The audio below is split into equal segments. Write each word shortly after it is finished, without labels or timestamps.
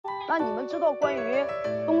那你们知道关于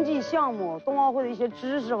冬季项目、冬奥会的一些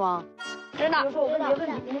知识吗？知道。比如说我问你个问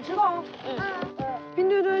题，你们知道？冰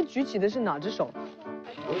墩墩举起的是哪只手？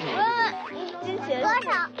举起的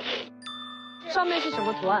是上面是什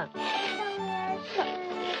么图案？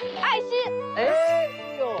爱心。哎，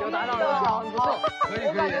有达到了，不错，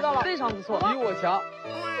我感觉到了，非常不错，比我强。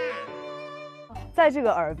在这个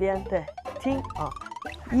耳边，对，听啊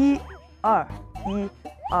，1、2、1、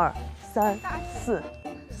2、3、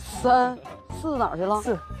4，3、4哪儿去了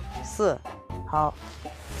？4，好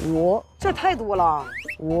，5，这太多了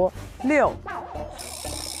，5、6、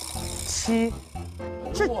7，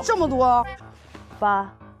这么多，8。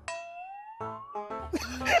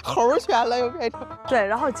猴拳了又变成。对，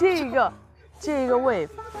然后接一个 wave，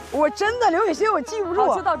 我真的刘雨欣我记不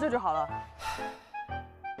住，就到这就好了。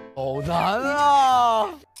好难啊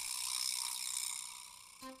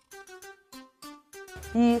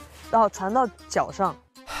！1，然后传到脚上，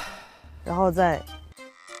然后再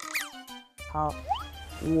好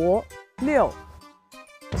，5、6、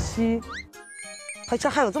7，这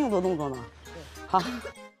还有这么多动作呢。好，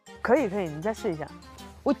可以，你再试一下。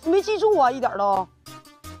我没记住啊，一点都。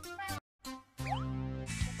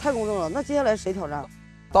太公正了，那接下来谁挑战？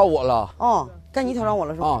到我了。哦，该你挑战我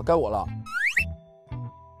了是吧？啊，该我了。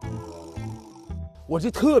我这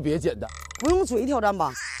特别简单，不用嘴挑战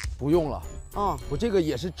吧？不用了。啊，我这个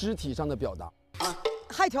也是肢体上的表达。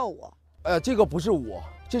还跳舞？这个不是舞，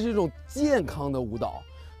这是一种健康的舞蹈，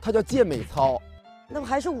它叫健美操。那不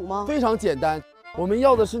还是舞吗？非常简单，我们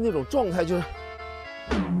要的是那种状态，就是。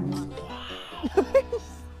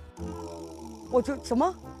我就什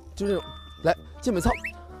么？就这种，来健美操。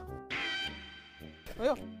哎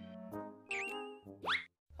呦，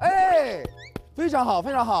哎，非常好，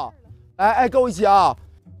非常好。哎，跟我一起啊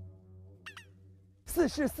！4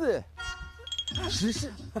是4，10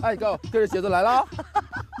是，哎，跟着节奏来了，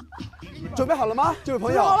准备好了吗，这位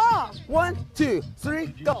朋友？好了。1、2、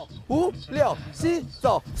3 ，Go！ 5、6、7，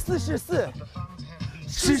走。4是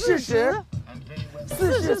4，10是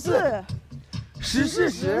10，4是4，10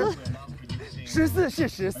是10，14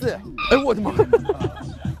是14。哎呦我的妈！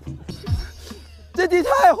这地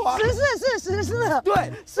太滑。14是14。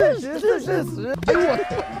对，是14是10。哎呦我，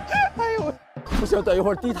哎呦我，不行，等一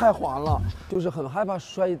会儿地太滑了，就是很害怕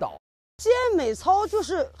摔倒。健美操就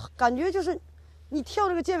是感觉就是，你跳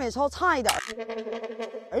这个健美操差一点，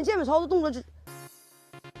而健美操的动作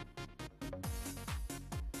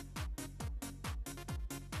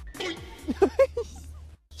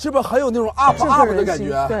是不是很有那种 up 的感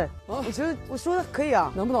觉？对，我觉得我说的可以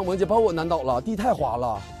啊。难不能萌姐把我难倒了？地太滑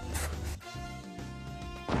了。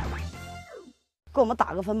给我们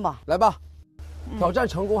打个分吧。来吧，挑战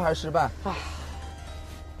成功还是失败？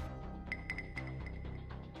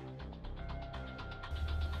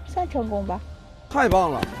算成功吧。太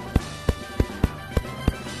棒了！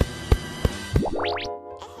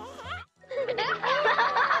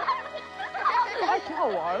还挺好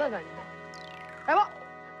玩的感觉。来吧，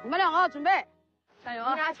你们两个准备，加油啊！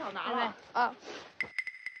你俩抢答了啊！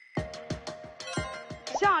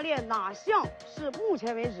下列哪项是目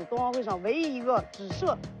前为止冬奥会上唯一一个只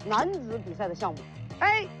设男子比赛的项目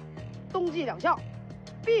 ？A. 冬季2项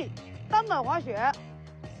 ，B. 单板滑雪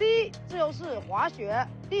 ，C. 自由式滑雪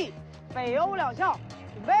 ，D. 北欧2项。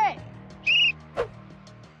准备，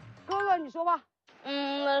哥哥你说吧。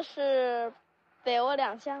那是北欧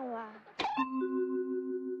2项吧。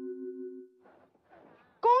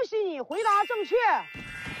恭喜你回答正确。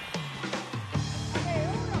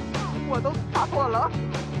我都答错了，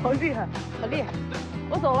好厉害，很厉害。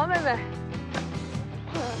我走了，妹妹。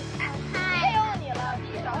太用你了，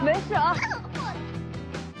没事啊。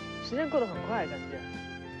时间过得很快，感觉，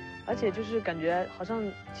而且就是感觉好像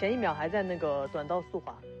前1秒还在那个短道速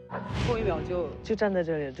滑，后1秒就站在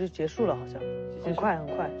这里就结束了，好像很快，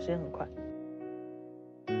时间很快。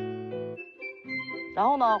然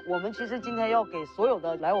后呢，我们其实今天要给所有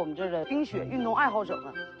的来我们这儿的冰雪运动爱好者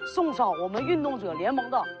们送上我们运动者联盟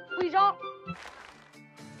的徽章。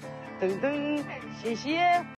噔噔，谢谢。